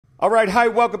All right, hi,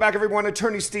 welcome back everyone.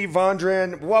 Attorney Steve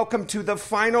Vondran. Welcome to the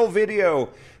final video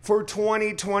for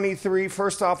 2023.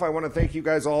 First off, I want to thank you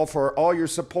guys all for all your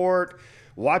support,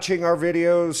 watching our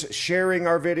videos, sharing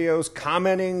our videos,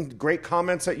 commenting, great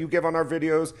comments that you give on our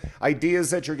videos,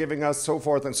 ideas that you're giving us, so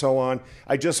forth and so on.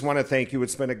 I just want to thank you.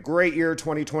 It's been a great year,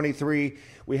 2023.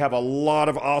 We have a lot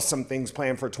of awesome things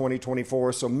planned for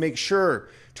 2024, so make sure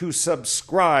to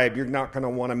subscribe. You're not going to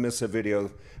want to miss a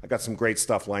video. I got some great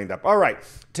stuff lined up. All right,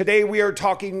 today we are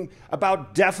talking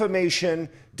about defamation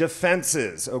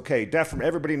defenses. Okay,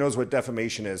 everybody knows what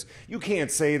defamation is. You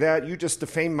can't say that. You just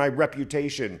defamed my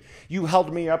reputation. You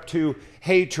held me up to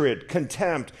hatred,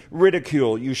 contempt,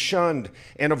 ridicule. You shunned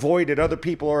and avoided. Other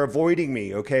people are avoiding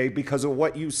me, okay, because of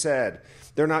what you said.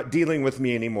 They're not dealing with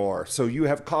me anymore. So you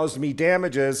have caused me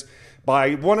damages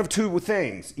by one of two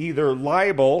things, either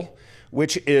libel,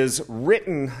 which is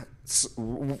written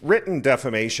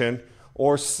defamation,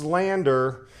 or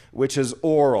slander, which is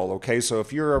oral. Okay, so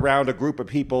if you're around a group of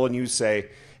people and you say,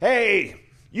 hey,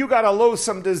 you got a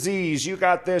loathsome disease, you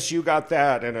got this, you got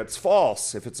that, and it's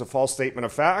false. If it's a false statement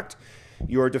of fact,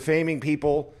 you are defaming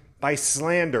people by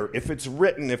slander. If it's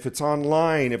written, if it's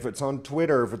online, if it's on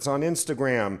Twitter, if it's on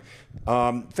Instagram,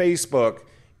 Facebook,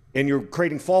 and you're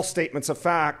creating false statements of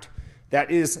fact, that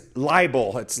is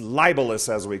libel. It's libelous,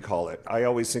 as we call it. I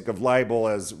always think of libel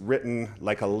as written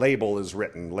like a label is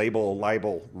written. Label,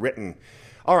 libel, written.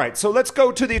 All right, so let's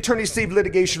go to the Attorney Steve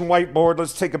litigation whiteboard.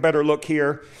 Let's take a better look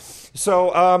here.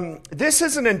 So this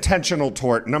is an intentional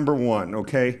tort, number one,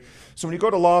 okay? So when you go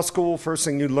to law school, first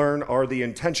thing you learn are the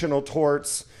intentional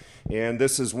torts, and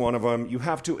this is one of them. You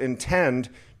have to intend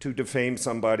to defame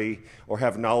somebody or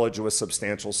have knowledge with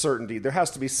substantial certainty. There has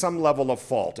to be some level of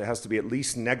fault. It has to be at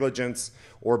least negligence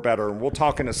or better. And we'll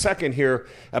talk in a second here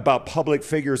about public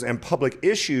figures and public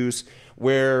issues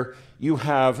where you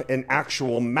have an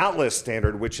actual malice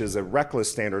standard, which is a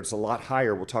reckless standard. It's a lot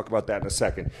higher. We'll talk about that in a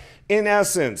second. In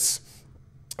essence,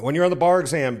 when you're on the bar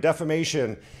exam,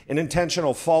 defamation, an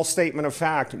intentional false statement of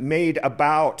fact made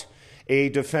about a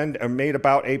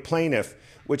plaintiff,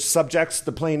 which subjects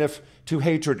the plaintiff to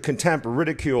hatred, contempt,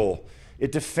 ridicule.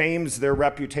 It defames their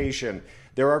reputation.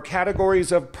 There are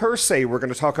categories of per se we're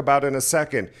going to talk about in a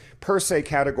second. Per se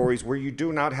categories where you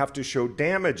do not have to show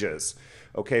damages.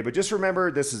 Okay, but just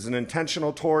remember, this is an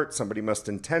intentional tort. Somebody must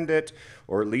intend it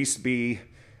or at least be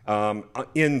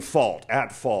in fault,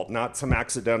 at fault, not some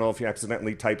accidental. If you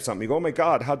accidentally type something, you go, oh my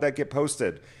God, how'd that get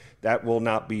posted? That will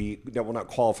not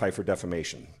qualify for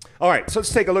defamation. All right, so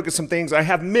let's take a look at some things. I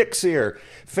have mix here: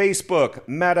 Facebook,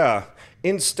 Meta,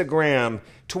 Instagram,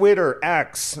 Twitter,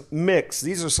 X, mix.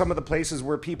 These are some of the places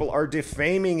where people are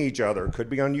defaming each other. Could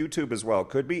be on YouTube as well.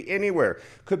 Could be anywhere.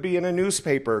 Could be in a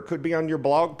newspaper. Could be on your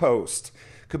blog post.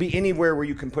 Could be anywhere where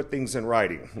you can put things in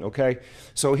writing, okay?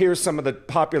 So here's some of the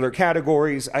popular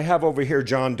categories. I have over here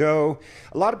John Doe.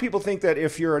 A lot of people think that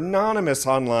if you're anonymous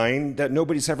online, that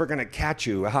nobody's ever gonna catch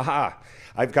you. Haha.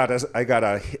 I got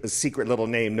a secret little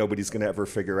name nobody's going to ever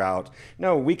figure out.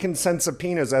 No, we can send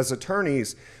subpoenas as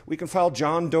attorneys. We can file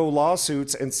John Doe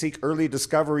lawsuits and seek early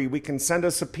discovery. We can send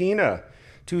a subpoena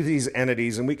to these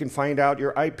entities and we can find out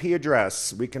your IP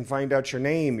address. We can find out your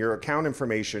name, your account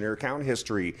information, your account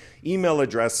history, email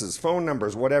addresses, phone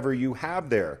numbers, whatever you have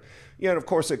there. Yeah, and of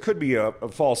course, it could be a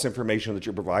false information that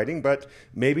you're providing, but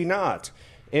maybe not.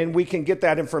 And we can get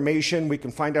that information, we can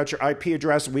find out your IP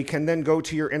address, we can then go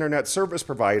to your internet service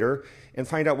provider and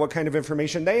find out what kind of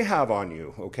information they have on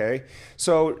you, okay?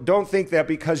 So don't think that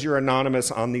because you're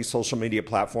anonymous on these social media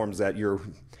platforms that you're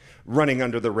running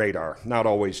under the radar. Not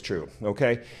always true,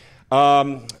 okay?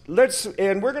 And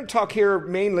we're going to talk here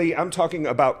mainly, I'm talking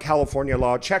about California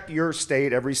law. Check your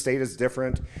state, every state is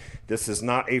different. This is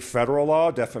not a federal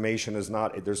law. Defamation is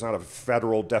not, there's not a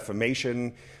federal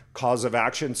defamation cause of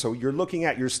action. So you're looking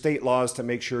at your state laws to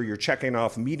make sure you're checking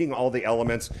off, meeting all the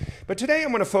elements. But today I'm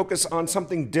going to focus on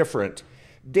something different.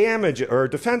 Damage or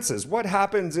defenses. What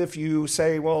happens if you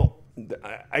say, well,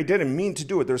 I didn't mean to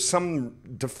do it. There's some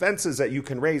defenses that you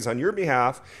can raise on your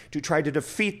behalf to try to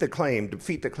defeat the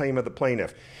claim of the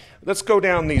plaintiff. Let's go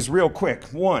down these real quick.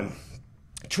 One,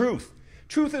 truth.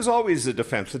 Truth is always a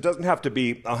defense. It doesn't have to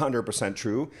be 100%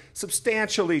 true,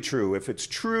 substantially true. If it's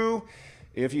true,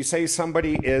 if you say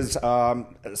somebody has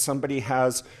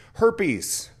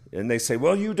herpes and they say,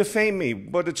 well, you defame me,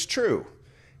 but it's true.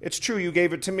 It's true, you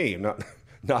gave it to me,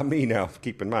 not me now,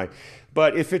 keep in mind.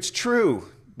 But if it's true,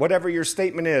 whatever your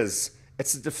statement is,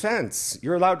 it's a defense.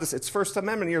 You're allowed to, it's First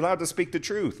Amendment, you're allowed to speak the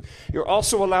truth. You're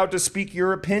also allowed to speak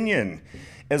your opinion,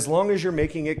 as long as you're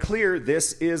making it clear,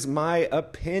 this is my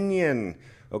opinion.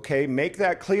 Okay, make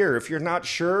that clear. If you're not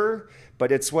sure,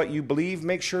 but it's what you believe,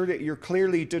 make sure that you're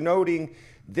clearly denoting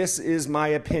This is my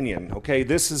opinion, okay?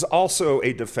 This is also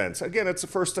a defense. Again, it's the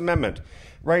First Amendment.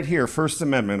 Right here, First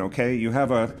Amendment, okay? You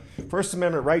have a First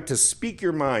Amendment right to speak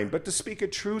your mind, but to speak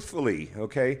it truthfully,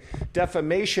 okay?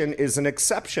 Defamation is an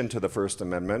exception to the First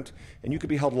Amendment, and you could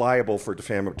be held liable for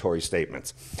defamatory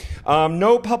statements.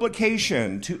 No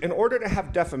publication. In order to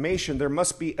have defamation, there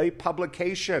must be a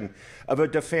publication of a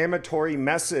defamatory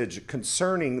message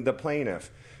concerning the plaintiff.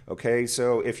 Okay,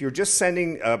 so if you're just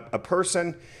sending a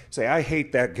person, say, I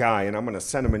hate that guy, and I'm going to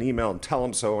send him an email and tell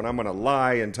him so, and I'm going to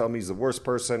lie and tell him he's the worst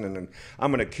person, and then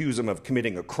I'm going to accuse him of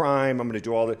committing a crime, I'm going to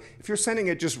do all that. If you're sending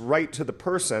it just right to the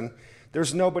person,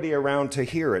 there's nobody around to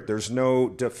hear it. There's no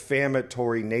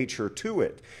defamatory nature to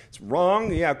it. It's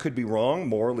wrong, yeah, it could be wrong,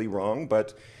 morally wrong,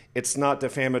 but it's not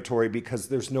defamatory because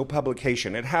there's no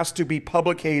publication. It has to be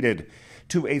publicated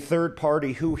to a third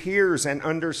party who hears and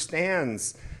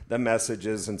understands the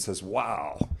messages and says,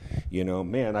 wow, you know,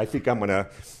 man, I think I'm going to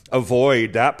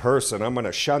avoid that person. I'm going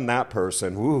to shun that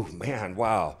person. Ooh, man,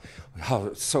 wow.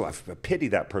 Oh, so I pity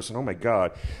that person. Oh, my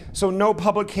God. So no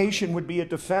publication would be a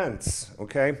defense,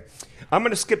 okay? I'm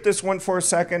going to skip this one for a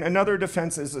second. Another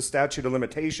defense is the statute of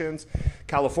limitations.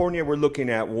 California, we're looking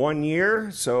at 1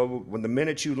 year. So when the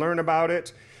minute you learn about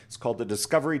it, it's called the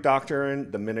discovery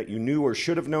doctrine. The minute you knew or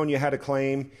should have known you had a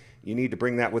claim, you need to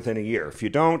bring that within a year. If you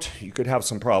don't, you could have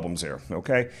some problems here,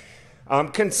 okay?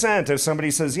 Consent, if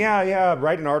somebody says, yeah,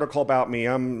 write an article about me,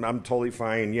 I'm totally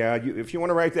fine. Yeah, if you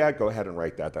want to write that, go ahead and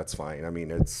write that. That's fine. I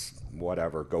mean, it's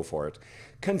whatever. Go for it.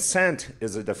 Consent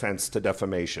is a defense to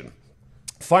defamation.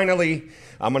 Finally,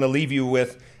 I'm going to leave you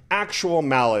with actual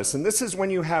malice. And this is when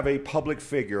you have a public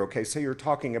figure, okay? Say you're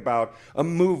talking about a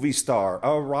movie star,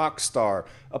 a rock star,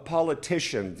 a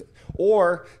politician,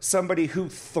 or somebody who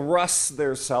thrusts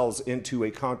themselves into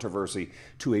a controversy,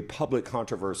 to a public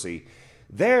controversy.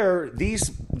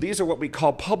 These are what we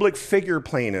call public figure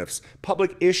plaintiffs,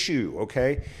 public issue,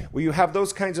 okay? Where you have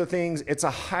those kinds of things, it's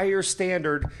a higher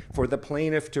standard for the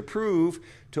plaintiff to prove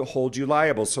to hold you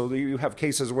liable. So you have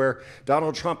cases where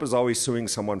Donald Trump is always suing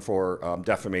someone for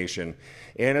defamation,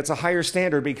 and it's a higher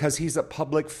standard because he's a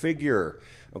public figure,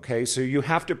 okay? So you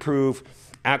have to prove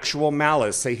actual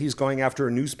malice. Say he's going after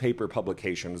a newspaper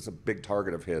publication, it's a big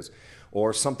target of his,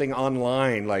 or something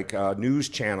online like a news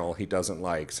channel he doesn't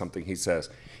like, something he says.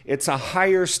 It's a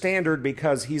higher standard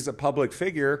because he's a public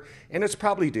figure, and it's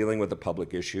probably dealing with a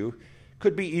public issue.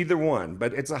 Could be either one,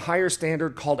 but it's a higher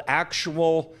standard called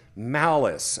actual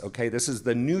malice. Okay, this is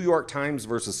the New York Times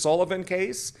versus Sullivan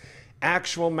case.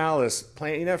 Actual malice.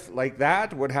 Plaintiff like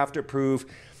that would have to prove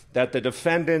that the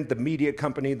defendant, the media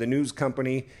company, the news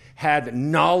company, had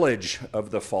knowledge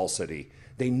of the falsity.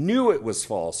 They knew it was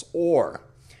false, or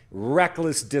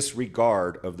reckless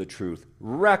disregard of the truth.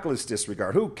 Reckless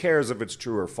disregard. Who cares if it's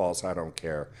true or false? I don't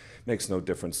care. Makes no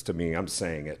difference to me. I'm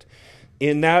saying it.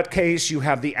 In that case, you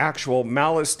have the actual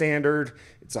malice standard.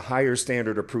 It's a higher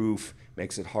standard of proof.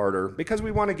 Makes it harder because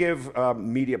we want to give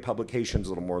media publications a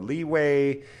little more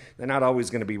leeway. They're not always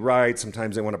going to be right.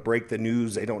 Sometimes they want to break the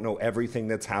news. They don't know everything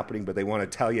that's happening, but they want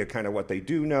to tell you kind of what they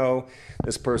do know.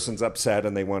 This person's upset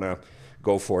and they want to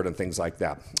go for it and things like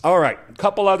that. All right, a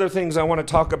couple other things I want to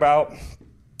talk about.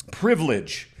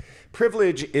 Privilege.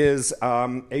 Privilege is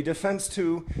a defense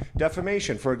to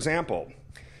defamation. For example,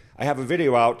 I have a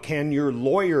video out, can your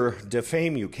lawyer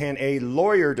defame you? Can a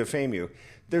lawyer defame you?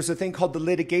 There's a thing called the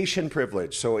litigation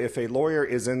privilege. So if a lawyer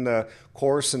is in the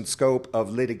course and scope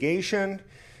of litigation,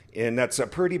 and that's a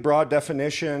pretty broad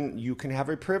definition, you can have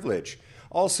a privilege.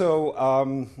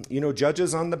 Also,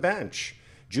 judges on the bench,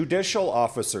 judicial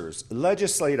officers,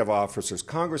 legislative officers,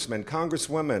 congressmen,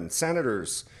 congresswomen,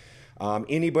 senators,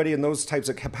 anybody in those types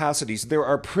of capacities, there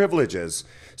are privileges.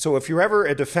 So if you're ever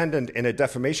a defendant in a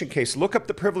defamation case, look up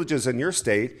the privileges in your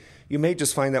state. You may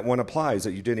just find that one applies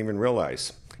that you didn't even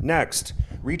realize. Next,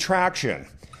 retraction.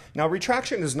 Now,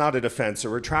 retraction is not a defense. A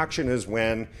retraction is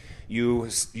when you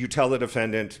tell the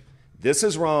defendant, this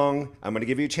is wrong, I'm going to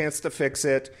give you a chance to fix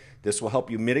it, this will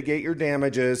help you mitigate your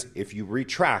damages. If you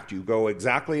retract, you go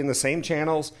exactly in the same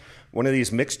channels, one of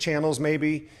these mixed channels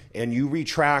maybe, and you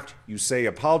retract, you say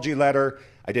apology letter,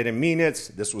 I didn't mean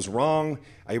it, this was wrong,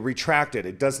 I retract it.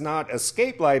 It does not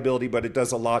escape liability, but it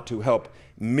does a lot to help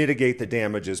mitigate the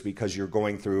damages because you're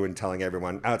going through and telling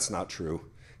everyone, that's not true.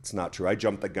 It's not true. I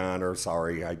jumped the gun, or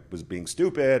sorry, I was being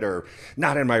stupid, or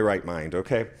not in my right mind,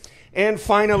 okay? And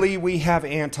finally, we have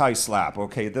anti-SLAPP,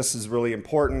 okay? This is really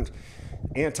important.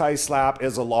 Anti-SLAPP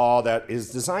is a law that is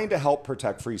designed to help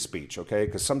protect free speech, okay?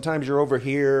 Because sometimes you're over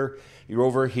here,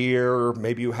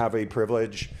 maybe you have a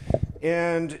privilege,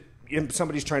 and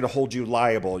somebody's trying to hold you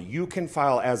liable. You can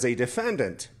file as a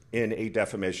defendant in a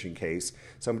defamation case,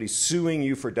 somebody's suing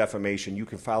you for defamation, you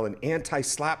can file an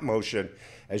anti-SLAPP motion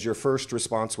as your first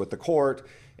response with the court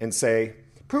and say,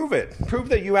 prove it. Prove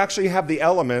that you actually have the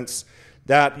elements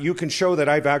that you can show that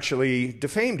I've actually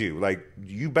defamed you. Like,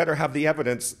 you better have the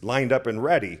evidence lined up and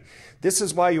ready. This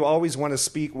is why you always want to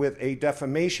speak with a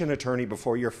defamation attorney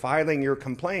before you're filing your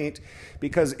complaint,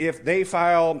 because if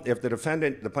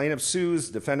the plaintiff sues,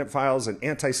 defendant files an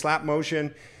anti-SLAPP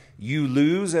motion, you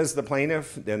lose as the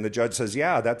plaintiff, then the judge says,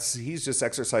 yeah, he's just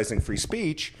exercising free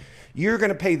speech. You're going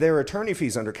to pay their attorney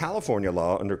fees under California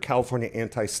law, under California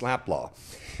anti-SLAPP law.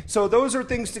 So those are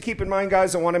things to keep in mind,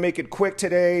 guys. I want to make it quick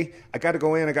today. I got to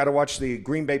go in. I got to watch the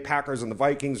Green Bay Packers and the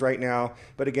Vikings right now.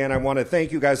 But again, I want to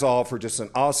thank you guys all for just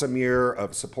an awesome year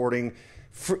of supporting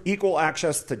equal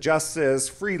access to justice,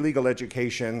 free legal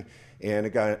education. And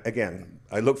again,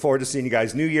 I look forward to seeing you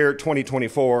guys New Year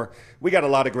 2024. We got a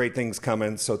lot of great things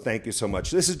coming, so thank you so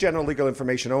much. This is general legal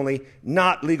information only,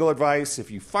 not legal advice. If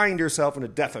you find yourself in a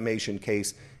defamation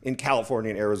case in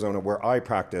California and Arizona where I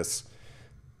practice,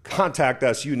 contact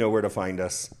us. You know where to find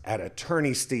us at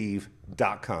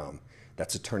attorneysteve.com.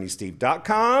 That's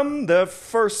attorneysteve.com, the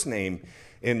first name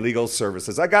in legal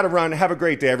services. I got to run. Have a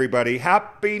great day, everybody.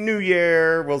 Happy New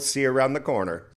Year. We'll see you around the corner.